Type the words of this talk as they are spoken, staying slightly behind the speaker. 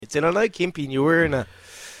shirts. And I know, Kempy, you're wearing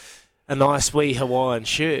a nice wee Hawaiian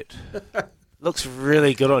shirt. Looks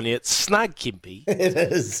really good on you. It's snug, Kempy. It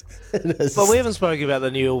is. But we haven't spoken about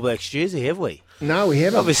the new All Blacks jersey, have we? No, we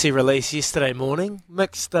haven't. Obviously released yesterday morning.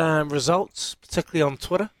 Mixed results, particularly on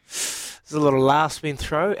Twitter. There's a little last-minute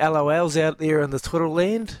throw. LOL's out there in the Twitter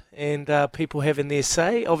land, and people having their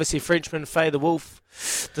say. Obviously, Frenchman Faye the Wolf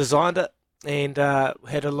designed it and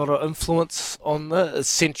had a lot of influence on it. It's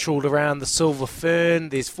centred around the silver fern.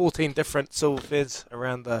 There's 14 different silver ferns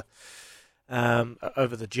around the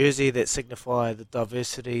over the jersey that signify the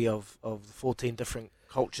diversity of the 14 different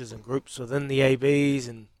cultures and groups within the ABs.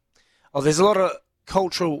 And there's a lot of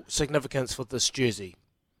cultural significance for this jersey.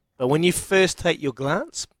 But when you first take your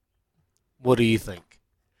glance, what do you think?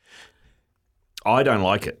 I don't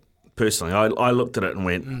like it, personally. I looked at it and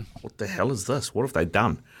went, what the hell is this? What have they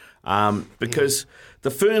done? Because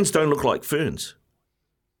the ferns don't look like ferns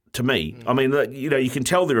to me. I mean, you can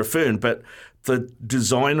tell they're a fern, but the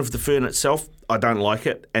design of the fern itself, I don't like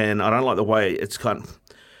it, and I don't like the way it's kind of...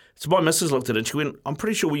 So my missus looked at it and she went, I'm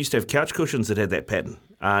pretty sure we used to have couch cushions that had that pattern,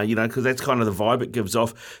 because that's kind of the vibe it gives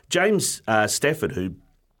off. James Stafford, who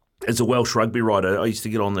is a Welsh rugby writer, I used to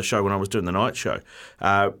get on the show when I was doing the night show.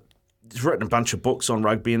 He's written a bunch of books on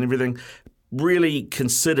rugby and everything. Really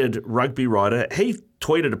considered rugby writer. He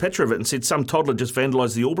tweeted a picture of it and said some toddler just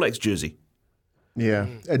vandalised the All Blacks jersey. Yeah,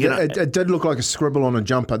 it did look like a scribble on a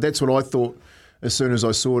jumper. That's what I thought as soon as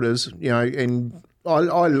I saw it. And I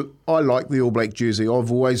like the All Black jersey.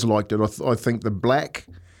 I've always liked it. I think the black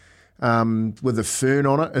with the fern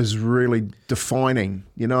on it is really defining.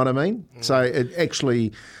 You know what I mean? So it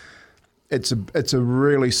actually, it's a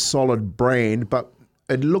really solid brand. But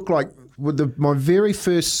it looked like my very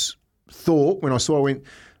first thought when I saw it, I went,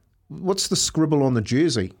 what's the scribble on the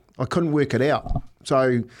jersey? I couldn't work it out.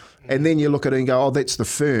 So, and then you look at it and go, oh, that's the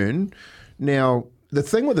fern. Now, the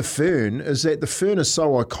thing with the fern is that the fern is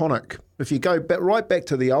so iconic. If you go right back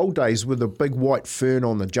to the old days with the big white fern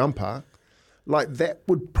on the jumper, like that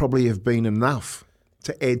would probably have been enough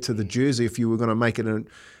to add to the jersey if you were going to make it a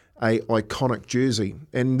iconic jersey.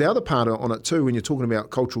 And the other part on it too, when you're talking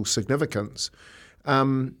about cultural significance,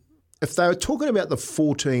 if they were talking about the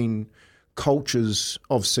 14 cultures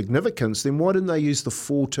of significance, then why didn't they use the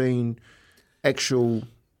 14 actual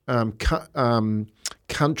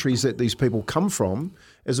countries that these people come from,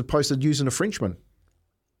 as opposed to using a Frenchman?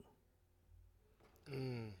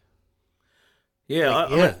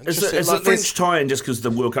 Yeah, is the French tie-in just because the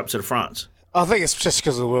World Cup's in France? I think it's just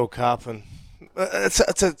because of the World Cup, and it's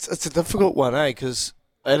a difficult one, because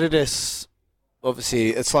Adidas, obviously,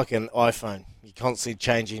 it's like an iPhone. You're constantly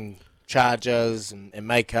changing chargers and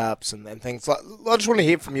makeups and things like. I just want to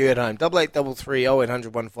hear from you at home. 8833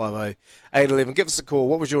 0800 150 811. Give us a call.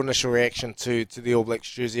 What was your initial reaction to the All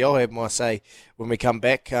Blacks jersey? I'll have my say when we come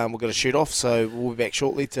back. We've got to shoot off, so we'll be back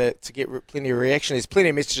shortly to get plenty of reaction. There's plenty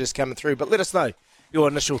of messages coming through, but let us know your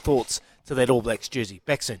initial thoughts to that All Blacks jersey.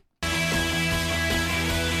 Back soon.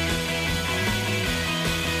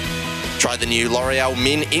 Try the new L'Oreal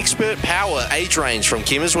Men Expert Power age range from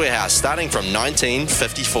Chemist Warehouse, starting from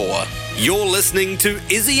 $19.54. You're listening to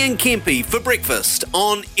Izzy and Kempy for breakfast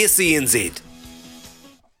on SENZ.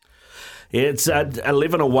 It's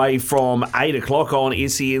 11 away from 8 o'clock on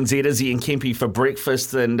SENZ, Izzy and Kempy for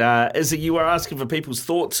breakfast. And Izzy, you were asking for people's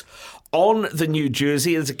thoughts on the new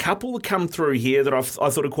jersey. There's a couple that come through here that I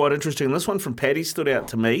thought are quite interesting. This one from Paddy stood out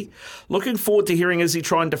to me. Looking forward to hearing Izzy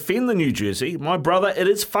try and defend the new jersey. My brother, it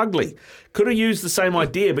is fugly. Could have used the same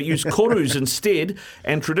idea, but used korus instead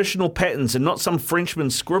and traditional patterns and not some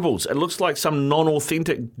Frenchman's scribbles. It looks like some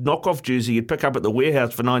non-authentic knockoff jersey you'd pick up at the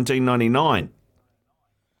warehouse for $19.99.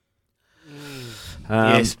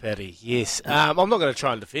 Yes, Paddy. Yes. I'm not going to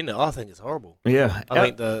try and defend it. I think it's horrible. Yeah. I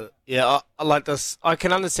think I like this. I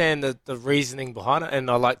can understand the reasoning behind it, and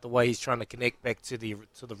I like the way he's trying to connect back to the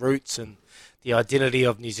roots and the identity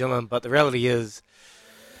of New Zealand. But the reality is,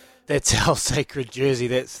 that's our sacred jersey.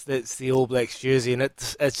 That's the All Blacks jersey, and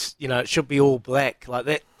it's it should be all black.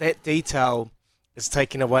 Like that detail is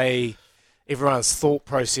taking away everyone's thought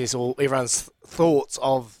process or everyone's thoughts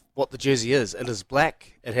of what the jersey is. It is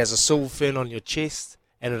black. It has a silver fin on your chest,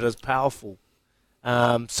 and it is powerful.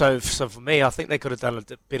 So for me, I think they could have done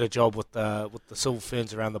a better job with the silver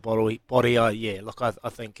ferns around the body. I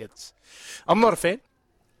think it's. I'm not a fan.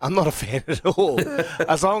 I'm not a fan at all.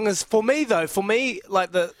 As long as for me,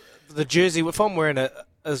 like the jersey, if I'm wearing it,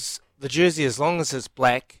 is the jersey as long as it's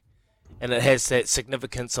black, and it has that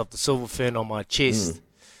significance of the silver fern on my chest.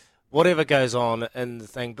 Whatever goes on in the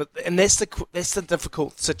thing, and that's the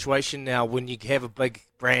difficult situation now when you have a big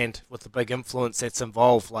brand with a big influence that's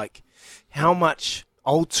involved. Like, how much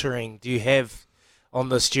altering do you have on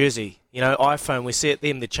this jersey. You know, iPhone, we see it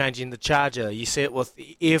them, they're changing the charger. You see it with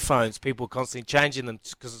the earphones, people constantly changing them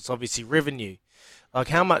because it's obviously revenue. Like,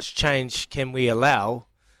 how much change can we allow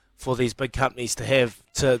for these big companies to have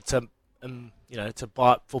to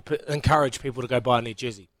buy, encourage people to go buy a new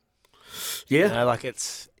jersey? Yeah. You know, like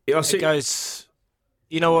it goes,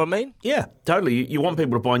 you know what I mean? Yeah, totally. You want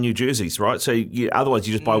people to buy new jerseys, right? So otherwise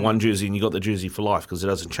you just buy one jersey and you got the jersey for life because it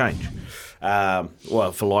doesn't change.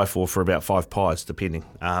 Well, for life or for about 5 pies, depending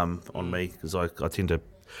on me, because I tend to.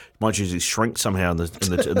 My jerseys shrink somehow in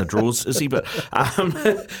the drawers, Izzy, but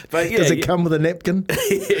yeah, does it come with a napkin?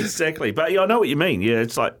 Yeah, exactly. But I know what you mean. Yeah,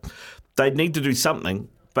 it's like they need to do something,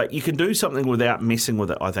 but you can do something without messing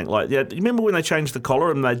with it. I think. Like, you remember when they changed the collar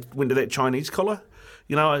and they went to that Chinese collar?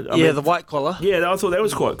 You know, I mean, the white collar. Yeah, I thought that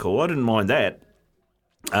was quite cool. I didn't mind that.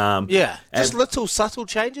 Just little subtle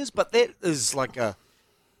changes, but that is like a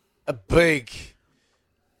big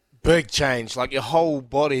change. Like, your whole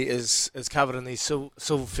body is covered in these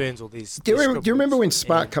silver ferns or these. Do you remember when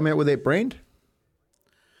Spark come out with that brand?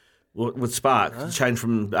 Well, with Spark, change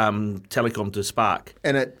from Telecom to Spark,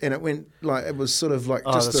 and it went like it was sort of like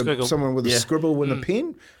just someone with a scribble with a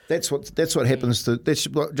pen. That's what happens to. That's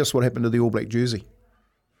just what happened to the All Black jersey.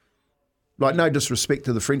 Like, no disrespect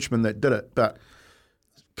to the Frenchman that did it, but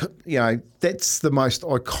that's the most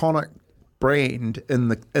iconic brand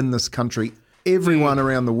in this country. Everyone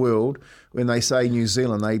around the world, when they say New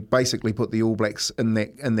Zealand, they basically put the All Blacks in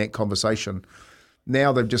that conversation.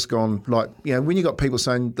 Now they've just gone when you got people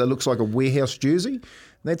saying that looks like a warehouse jersey,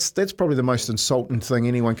 that's probably the most insulting thing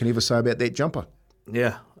anyone can ever say about that jumper.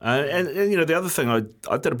 Yeah, and the other thing, I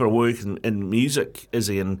did a bit of work in music,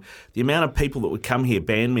 Izzy, and the amount of people that would come here,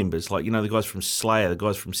 band members, like, the guys from Slayer, the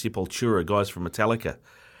guys from Sepultura, guys from Metallica,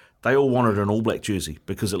 they all wanted an All Black jersey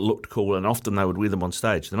because it looked cool, and often they would wear them on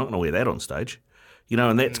stage. They're not going to wear that on stage.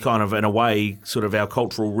 And that's kind of, in a way, sort of our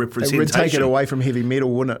cultural representation. It would take it away from heavy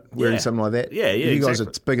metal, wouldn't it? Wearing something like that. Yeah, you guys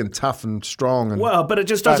are big and tough and strong. Well, but it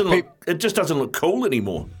just doesn't look cool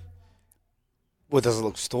anymore. Well, it doesn't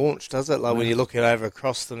look staunch, does it? Like, when you're looking over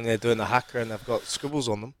across them and they're doing the haka and they've got scribbles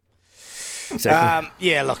on them.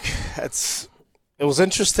 Exactly. Look, it was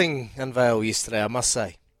interesting unveil yesterday, I must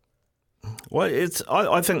say. Well,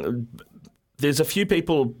 I think there's a few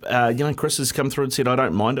people, Chris has come through and said, I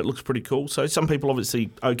don't mind, it looks pretty cool. So some people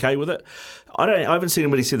obviously okay with it. I haven't seen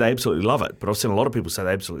anybody say they absolutely love it, but I've seen a lot of people say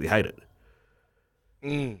they absolutely hate it.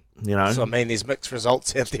 So, I mean, there's mixed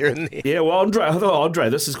results out there, isn't there? Yeah, well, I thought, Andre,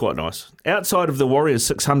 this is quite nice. Outside of the Warriors'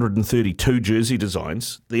 632 jersey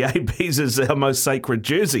designs, the AB's is our most sacred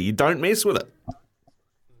jersey. You don't mess with it.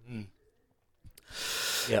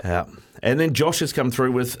 Yep. And then Josh has come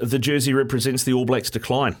through with the jersey represents the All Blacks'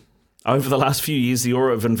 decline. Over the last few years, the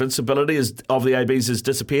aura of invincibility of the ABs has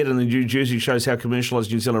disappeared, and the new jersey shows how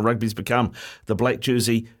commercialised New Zealand rugby's become. The black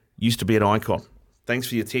jersey used to be an icon. Thanks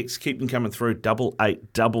for your text. Keep them coming through.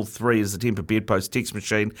 8833 is the Temper Bedpost text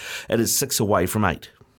machine. It is 6 away from 8.